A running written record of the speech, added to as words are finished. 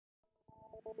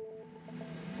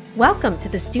Welcome to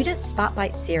the Student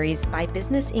Spotlight series by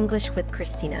Business English with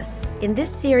Christina. In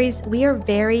this series, we are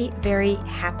very, very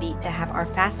happy to have our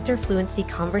Faster Fluency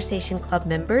Conversation Club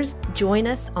members join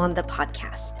us on the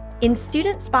podcast. In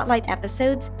Student Spotlight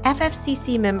episodes,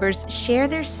 FFCC members share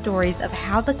their stories of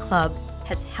how the club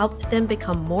has helped them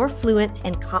become more fluent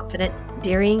and confident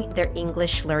during their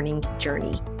English learning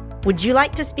journey. Would you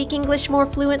like to speak English more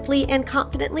fluently and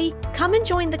confidently? Come and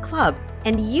join the club,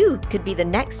 and you could be the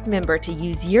next member to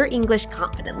use your English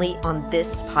confidently on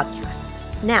this podcast.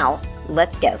 Now,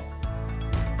 let's go.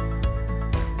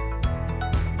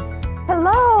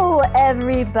 Hello,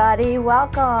 everybody.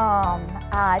 Welcome.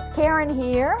 It's Karen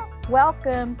here.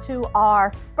 Welcome to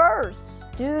our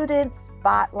first Student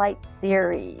Spotlight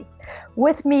series.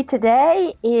 With me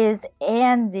today is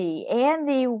Andy.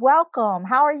 Andy, welcome.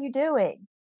 How are you doing?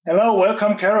 Hello,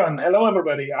 welcome, Karen. Hello,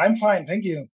 everybody. I'm fine, thank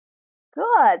you.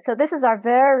 Good. So this is our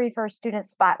very first Student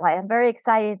Spotlight. I'm very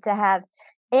excited to have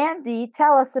Andy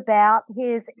tell us about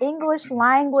his English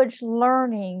language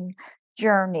learning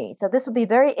journey. So this will be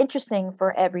very interesting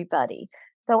for everybody.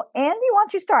 So Andy, why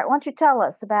don't you start? Why don't you tell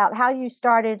us about how you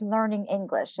started learning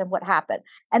English and what happened?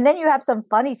 And then you have some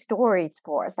funny stories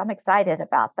for us. I'm excited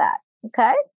about that.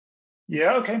 Okay?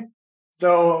 Yeah, okay.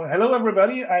 So hello,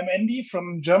 everybody. I'm Andy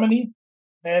from Germany,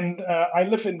 and I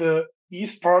live in the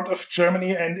east part of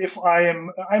Germany. And if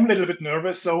I'm a little bit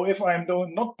nervous. So if I'm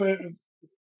not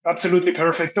absolutely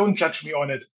perfect, don't judge me on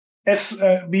it. As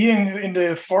being in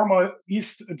the former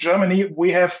East Germany,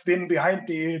 we have been behind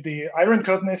the Iron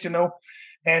Curtain, as you know,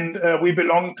 and we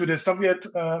belong to the Soviet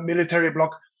military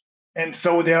bloc. And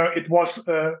so there it was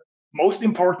most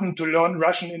important to learn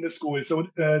Russian in the school. So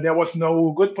there was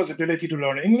no good possibility to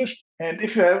learn English. And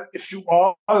if you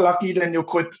are lucky, then you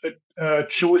could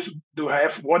choose to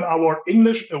have 1 hour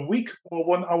English a week or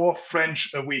 1 hour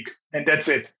French a week. And that's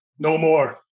it, no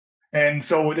more. And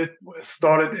so it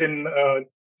started in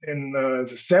the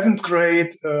 7th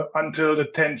grade until the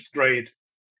 10th grade.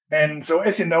 And so,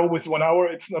 as you know, with 1 hour,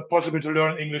 it's not possible to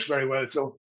learn English very well.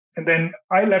 So, and then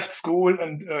I left school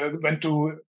and went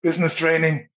to business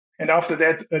training. And after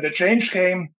that, the change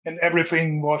came and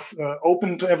everything was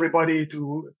open to everybody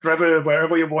to travel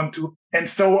wherever you want to. And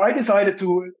so I decided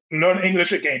to learn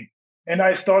English again. And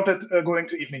I started going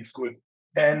to evening school.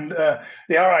 And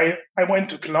there I went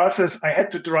to classes. I had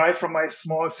to drive from my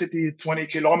small city 20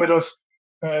 kilometers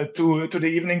to the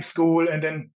evening school and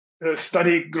then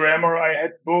study grammar. I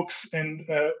had books and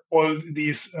all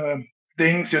these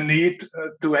things you need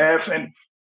to have. And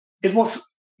it was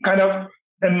kind of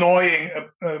annoying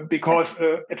because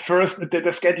at first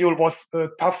the schedule was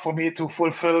tough for me to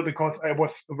fulfill because I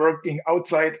was working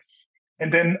outside.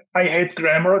 And then I hate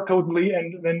grammar totally.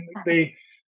 And then they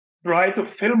tried to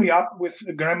fill me up with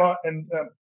grammar and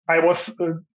I was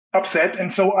upset.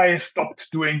 And so I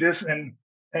stopped doing this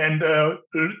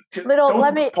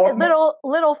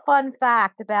little fun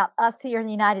fact about us here in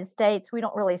the United States, we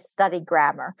don't really study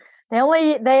grammar. We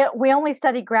only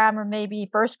study grammar maybe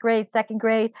first grade, second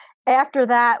grade. After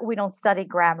that, we don't study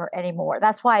grammar anymore.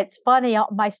 That's why it's funny.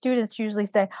 My students usually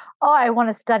say, "Oh, I want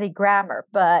to study grammar,"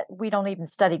 but we don't even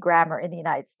study grammar in the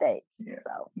United States. Yeah.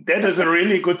 So that is a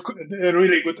really good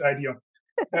idea.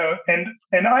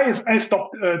 And I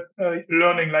stopped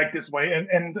learning like this way.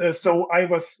 And so I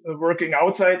was working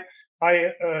outside.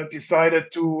 I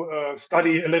decided to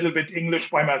study a little bit English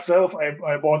by myself.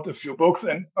 I bought a few books,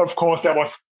 and of course there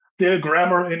was still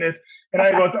grammar in it. And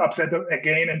I got upset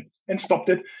again and stopped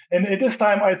it. And at this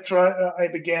time I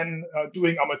began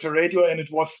doing amateur radio, and it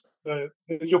was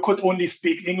you could only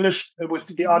speak English with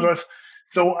the others.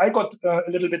 So I got a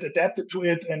little bit adapted to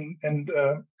it and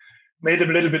made a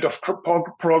little bit of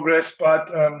progress, but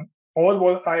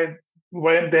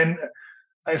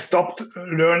I stopped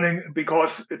learning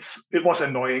because it was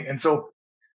annoying. And so,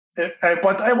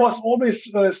 but I was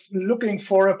always looking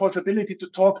for a possibility to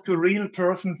talk to real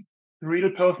person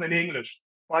in English.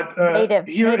 But native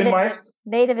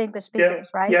English speakers,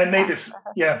 right? Yeah, natives.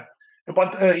 Yeah.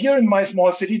 But here in my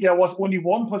small city, there was only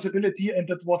one possibility, and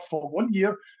that was for 1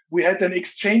 year. We had an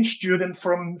exchange student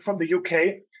from the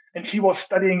UK, and she was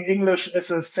studying English as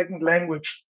a second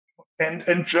language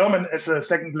and German as a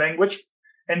second language.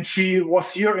 And she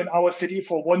was here in our city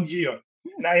for 1 year.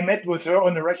 And I met with her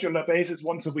on a regular basis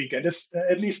once a week, and it's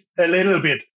at least a little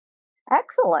bit.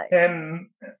 Excellent. And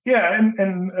yeah,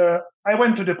 and I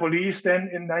went to the police then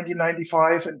in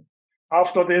 1995. And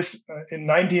after this, in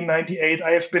 1998,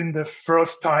 I have been the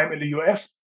first time in the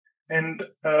US. And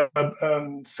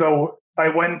so I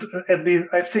went at least,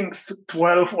 I think,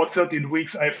 12 or 13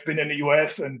 weeks I've been in the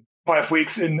US and 5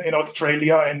 weeks in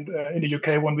Australia and in the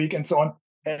UK 1 week and so on.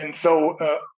 And so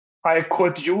I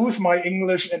could use my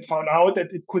English and found out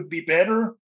that it could be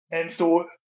better. And so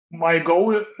my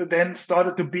goal then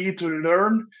started to be to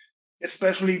learn,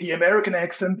 especially the American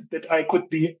accent, that I could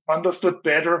be understood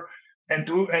better and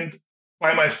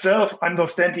by myself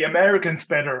understand the Americans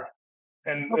better.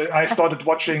 And I started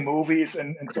watching movies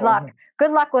and Good so luck. on.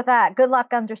 Good luck with that. Good luck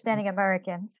understanding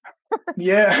Americans.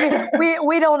 Yeah.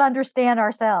 we don't understand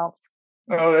ourselves.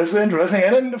 Oh, that's interesting.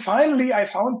 And then finally, I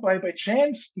found by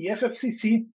chance the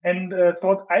FFCC and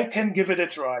thought I can give it a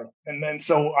try. And then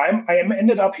so I am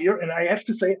ended up here, and I have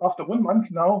to say, after 1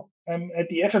 month now, I'm at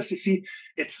the FFCC.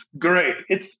 It's great.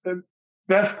 It's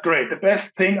just great. The best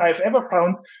thing I've ever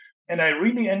found, and I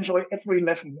really enjoy every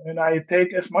lesson, and I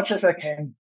take as much as I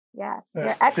can. Yes, you're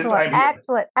Since excellent, I'm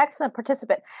here. excellent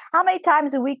participant. How many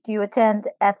times a week do you attend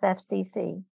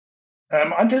FFCC?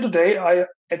 Until today, I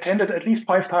attended at least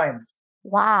 5 times.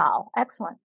 Wow,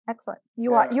 excellent.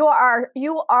 You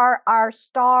are our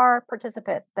star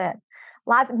participant then.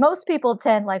 Most people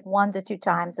attend like 1 to 2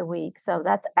 times a week, so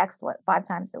that's excellent. 5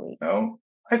 times a week. No,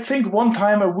 I think 1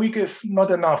 time a week is not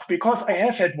enough, because I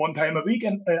have had 1 time a week,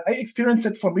 and I experienced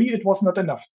it. For me, it was not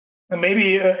enough. And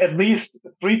maybe at least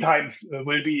 3 times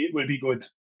will be good.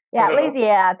 Yeah, at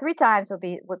least 3 times would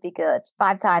be good.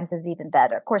 5 times is even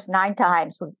better. Of course, 9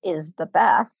 times is the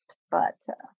best, but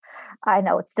I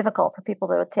know it's difficult for people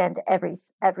to attend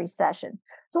every session.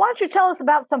 So why don't you tell us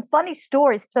about some funny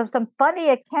stories, some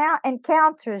funny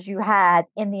encounters you had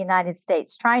in the United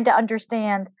States, trying to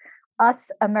understand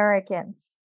us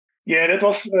Americans. Yeah, that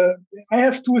was. I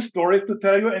have 2 stories to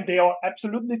tell you, and they are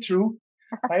absolutely true.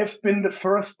 I have been the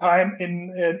first time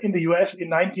in the US in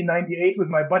 1998 with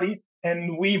my buddy,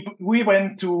 and we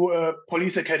went to a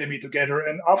police academy together.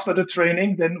 And after the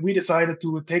training, then we decided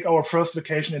to take our first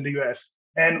vacation in the US.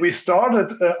 And we started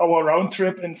our round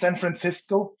trip in San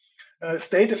Francisco,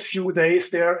 stayed a few days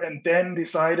there, and then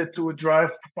decided to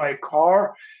drive by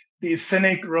car the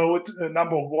scenic road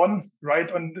number 1, right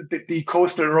on the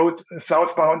coastal road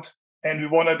southbound. And we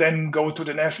want to then go to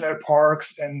the national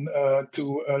parks and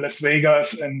to Las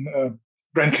Vegas and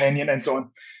Grand Canyon and so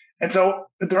on. And so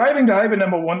driving the highway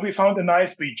number 1, we found a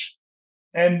nice beach.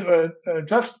 And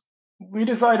we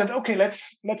decided, okay,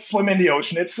 let's swim in the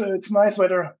ocean. It's nice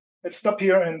weather. Let's stop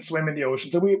here and swim in the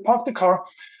ocean. So we parked the car,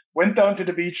 went down to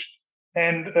the beach,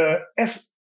 and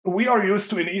as we are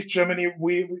used to in East Germany,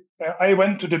 I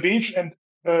went to the beach and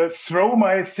throw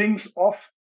my things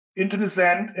off into the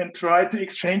sand and tried to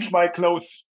exchange my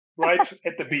clothes right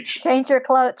at the beach. Change your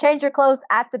clothes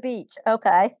at the beach.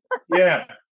 Okay. Yeah.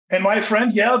 And my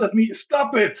friend yelled at me,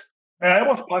 "Stop it." And I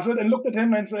was puzzled and looked at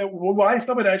him and said, "Well, why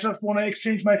stop it? I just want to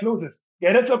exchange my clothes."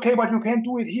 "Yeah, that's okay, but you can't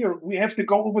do it here. We have to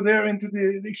go over there into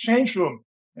the exchange room."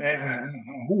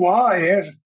 Why? Yes.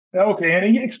 Okay. And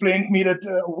he explained to me that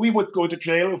we would go to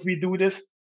jail if we do this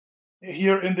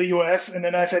here in the US. And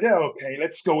then I said, "Yeah, okay,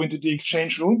 let's go into the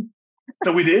exchange room."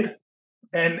 So we did.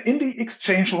 And in the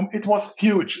exchange room, it was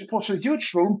huge. It was a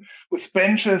huge room with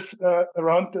benches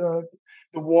around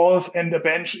the walls and a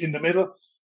bench in the middle.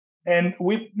 And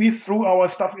we threw our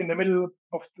stuff in the middle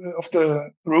of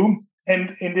the room.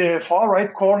 And in the far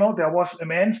right corner, there was a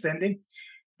man standing,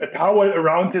 a towel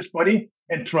around his body,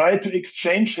 and tried to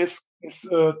exchange his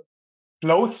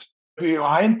clothes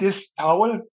behind this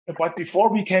towel. But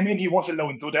before we came in, he was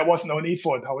alone. So there was no need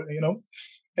for a towel,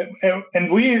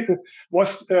 And we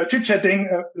was chit-chatting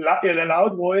in a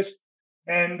loud voice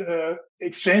and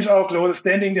exchanged our clothes,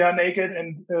 standing there naked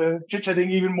and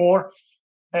chit-chatting even more.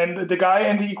 And the guy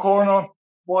in the corner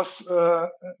was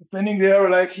standing there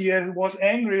like he was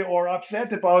angry or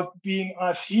upset about being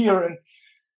us here.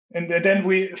 And then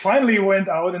we finally went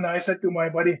out, and I said to my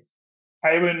buddy,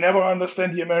 "I will never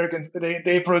understand the Americans.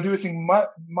 They're producing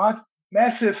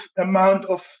massive amount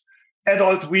of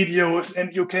adult videos,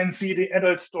 and you can see the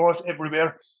adult stores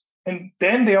everywhere. And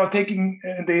then they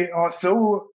are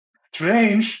so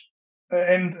strange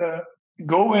and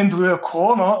go into a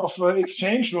corner of an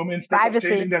exchange room instead Privacy. of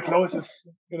changing their clothes."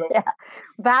 Yeah,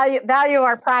 value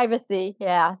our privacy.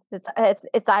 Yeah,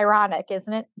 it's ironic,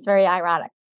 isn't it? It's very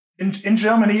ironic. In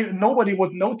Germany, nobody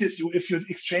would notice you if you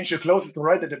exchange your clothes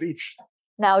right at the beach.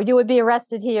 No, you would be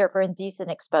arrested here for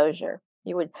indecent exposure.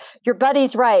 You would. Your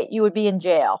buddy's right. You would be in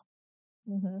jail.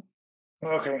 Mm-hmm.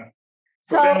 Okay.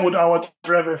 So then would our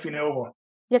travel be over?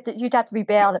 You'd have to be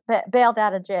bailed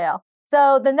out of jail.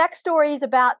 So the next story is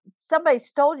about somebody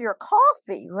stole your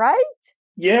coffee, right?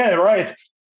 Yeah, right.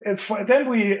 Then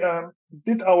we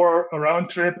did our round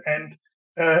trip, and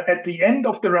at the end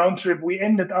of the round trip, we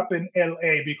ended up in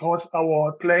LA because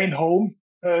our plane home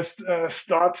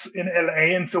starts in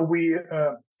LA, and so we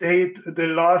stayed the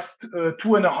last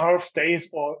 2.5 days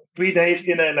or 3 days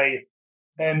in LA.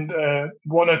 and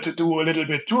wanted to do a little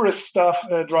bit tourist stuff,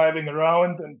 driving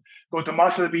around and go to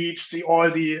Muscle Beach, see all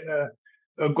the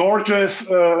gorgeous,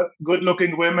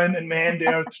 good-looking women and men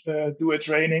there do a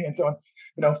training and so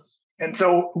on, And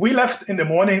so we left in the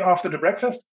morning after the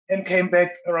breakfast and came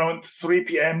back around 3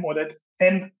 p.m. or that.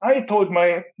 And I told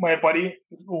my buddy,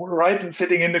 right,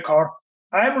 sitting in the car,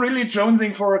 I'm really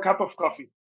jonesing for a cup of coffee.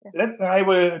 I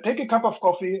will take a cup of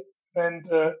coffee and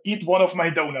eat one of my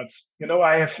donuts.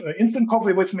 I have instant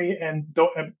coffee with me and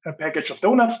a package of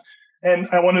donuts, and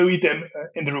I want to eat them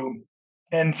in the room.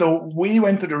 And so we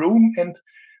went to the room, and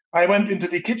I went into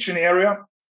the kitchen area,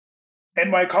 and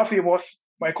my coffee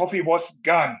was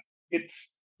gone.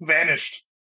 It's vanished,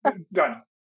 gone.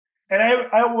 And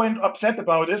I went upset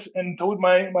about this and told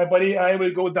my buddy I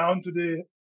will go down to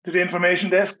the information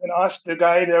desk and ask the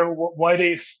guy there why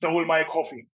they stole my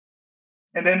coffee.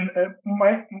 And then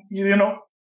my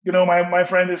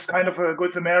friend is kind of a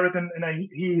good Samaritan, and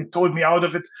he told me out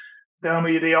of it. Tell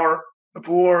me they are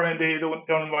poor and they don't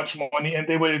earn much money and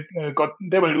they will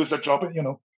lose their job,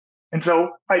 And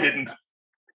so I didn't.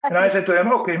 And I said to him,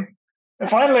 okay. And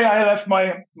finally, I left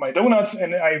my donuts,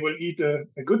 and I will eat a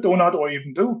good donut or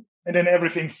even two, and then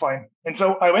everything's fine. And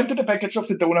so I went to the package of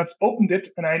the donuts, opened it,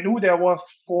 and I knew there was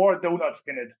 4 donuts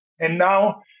in it. And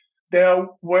now there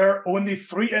were only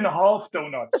 3.5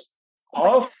 donuts.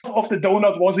 Half of the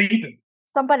donut was eaten.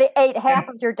 Somebody ate half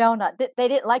of your donut. They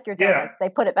didn't like your donuts. Yeah. They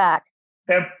put it back.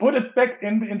 And put it back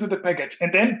into the package.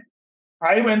 And then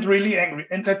I went really angry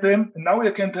and said to him, now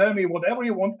you can tell me whatever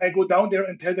you want. I go down there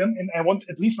and tell them, and I want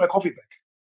at least my coffee back.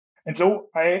 And so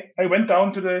I went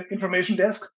down to the information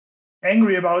desk,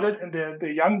 angry about it. And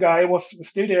the young guy was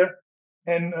still there.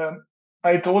 And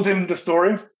I told him the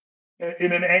story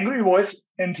in an angry voice.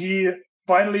 And he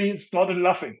finally started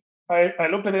laughing. I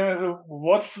looked at him and said,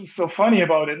 what's so funny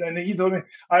about it? And he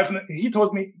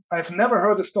told me, I've never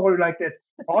heard a story like that.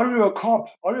 Are you a cop?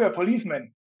 Are you a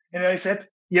policeman? And I said,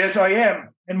 yes, I am.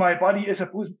 And my buddy is a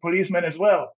policeman as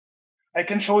well. I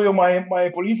can show you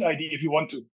my police ID if you want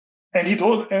to. And he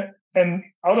told, and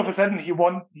out of a sudden he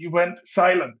went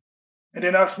silent. And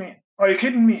then asked me, are you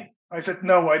kidding me? I said,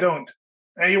 no, I don't.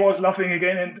 And he was laughing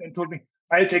again and told me,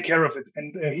 I'll take care of it.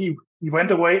 And he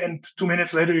went away. And 2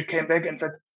 minutes later, he came back and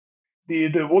said,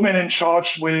 the woman in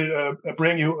charge will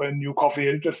bring you a new coffee.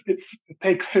 It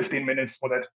takes 15 minutes for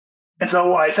that. And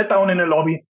so I sat down in the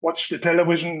lobby, watched the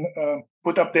television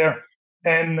put up there,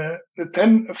 and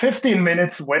 15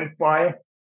 minutes went by,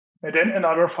 and then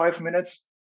another 5 minutes.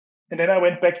 And then I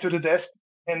went back to the desk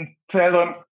and tell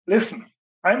them, listen,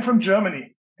 I'm from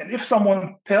Germany. And if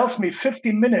someone tells me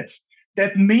 15 minutes,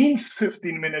 that means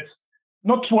 15 minutes,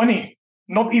 not 20,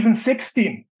 not even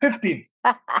 16, 15.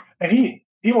 And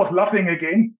he was laughing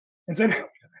again and said,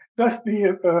 just be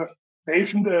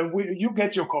patient. You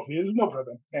get your coffee, no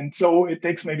problem. And so it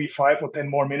takes maybe 5 or 10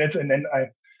 more minutes. And then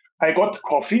I got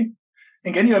coffee.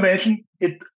 And can you imagine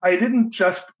it? I didn't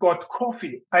just got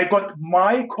coffee. I got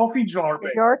my coffee jar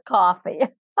back. Your coffee.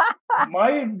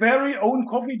 My very own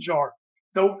coffee jar.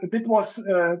 So it was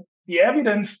the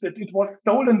evidence that it was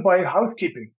stolen by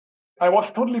housekeeping. I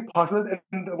was totally puzzled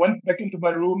and went back into my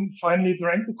room, finally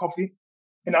drank the coffee.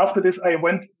 And after this, I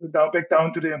went back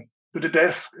down to the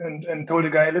desk and told the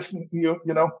guy, listen,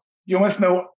 you must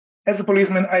know, as a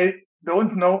policeman, I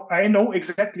don't know. I know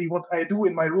exactly what I do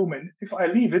in my room. And if I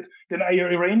leave it, then I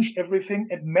arrange everything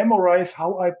and memorize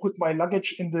how I put my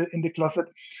luggage in the closet,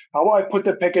 how I put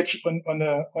the package on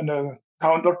a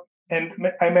counter.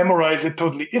 And I memorize it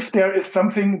totally. If there is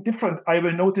something different, I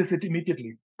will notice it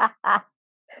immediately.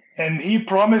 And he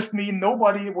promised me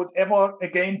nobody would ever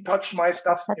again touch my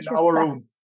stuff in our room.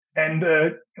 And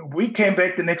we came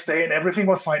back the next day and everything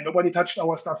was fine. Nobody touched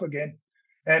our stuff again.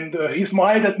 And he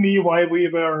smiled at me while we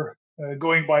were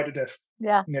going by the desk.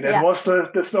 Yeah. And that was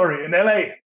the story in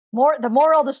LA. The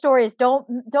moral of the story is don't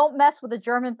mess with a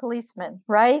German policeman,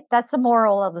 right? That's the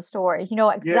moral of the story. You know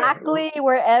exactly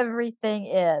where everything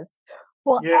is.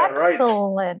 Well,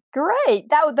 excellent. Right.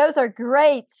 Great. Those are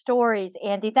great stories,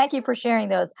 Andy. Thank you for sharing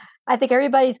those. I think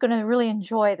everybody's going to really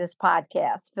enjoy this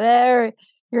podcast.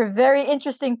 You're a very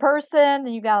interesting person,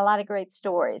 and you got a lot of great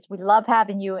stories. We love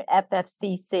having you at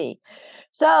FFCC.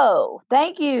 So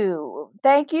thank you.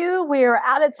 We are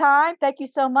out of time. Thank you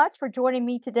so much for joining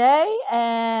me today,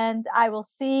 and I will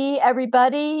see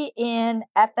everybody in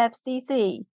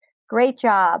FFCC. Great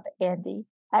job, Andy.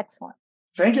 Excellent.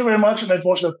 Thank you very much. And it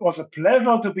was a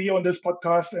pleasure to be on this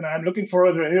podcast. And I'm looking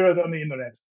forward to hear it on the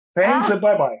internet. Thanks and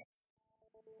bye-bye.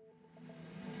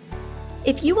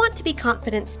 If you want to be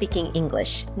confident speaking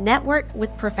English, network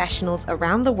with professionals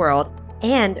around the world,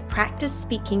 and practice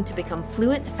speaking to become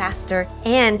fluent faster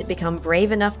and become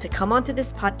brave enough to come onto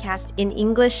this podcast in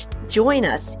English, join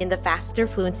us in the Faster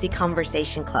Fluency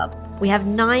Conversation Club. We have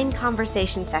 9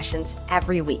 conversation sessions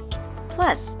every week.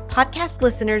 Plus, podcast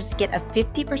listeners get a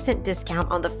 50%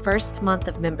 discount on the first month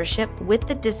of membership with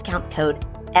the discount code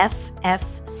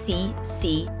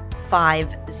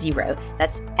FFCC50.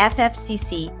 That's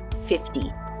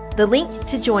FFCC50. The link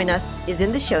to join us is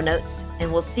in the show notes,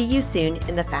 and we'll see you soon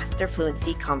in the Faster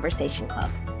Fluency Conversation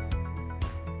Club.